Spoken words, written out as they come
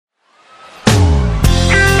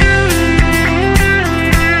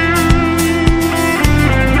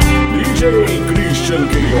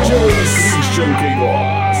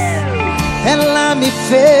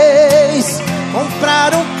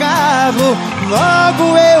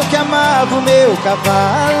logo eu que amava o meu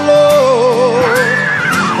cavalo.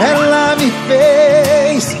 Ela me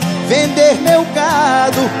fez vender meu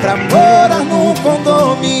gado pra morar num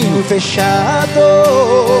condomínio fechado.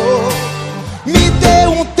 Me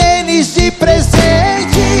deu um tênis de presente,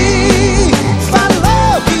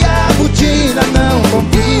 falou que a botina não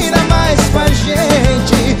combina mais com a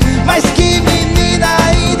gente. Mas que menina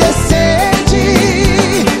indecente,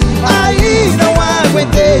 aí não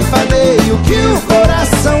aguentei, falei o que o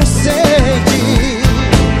coração sente.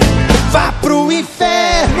 Vá pro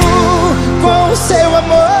inferno com o seu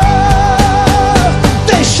amor,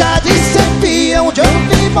 deixa de ser peão de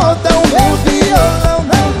ouvir modão, meu violão.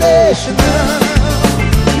 Não deixo não,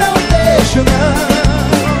 não deixo não,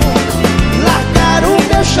 largar o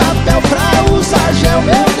meu chapéu pra usar gel,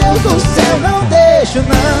 meu Deus do céu. Não deixo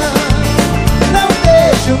não, não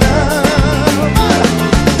deixo não,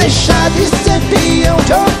 deixa de ser peão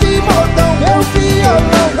de ouvir modão, meu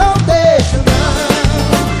violão. Não deixo não,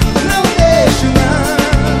 não deixo não,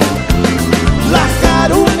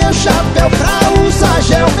 largar o meu chapéu pra usar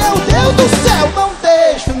gel, meu Deus do céu. Não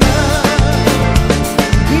deixo não,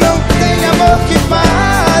 não tem amor que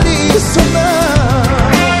pare isso não.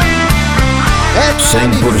 É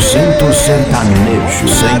 100% sertanejo,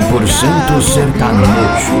 100%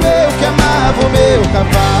 sertanejo. Eu que amava o meu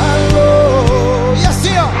cavalo. E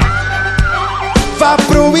assim ó, vá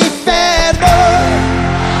pro inferno,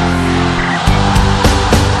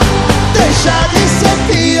 deixa de ser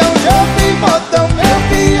peão de ouvir modão, meu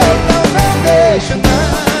violão. Não deixo não,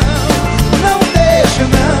 não deixo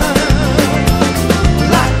não,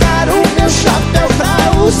 largar o meu chapéu pra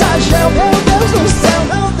usar gel, meu Deus do céu.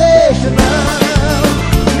 Não deixo não,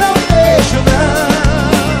 não deixo não,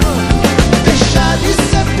 deixa de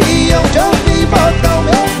ser peão de ouvir modão,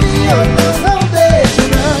 meu violão. Não deixo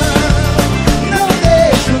não, não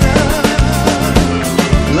deixo não,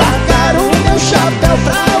 largar o meu chapéu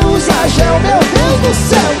pra usar gel, meu Deus do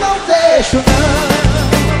céu. Não deixo não,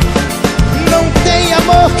 não tem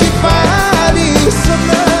amor que pare isso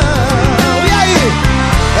não. E aí?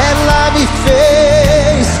 Ela me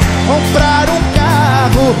fez comprar um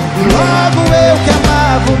carro, logo eu que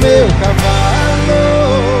amava o meu carro.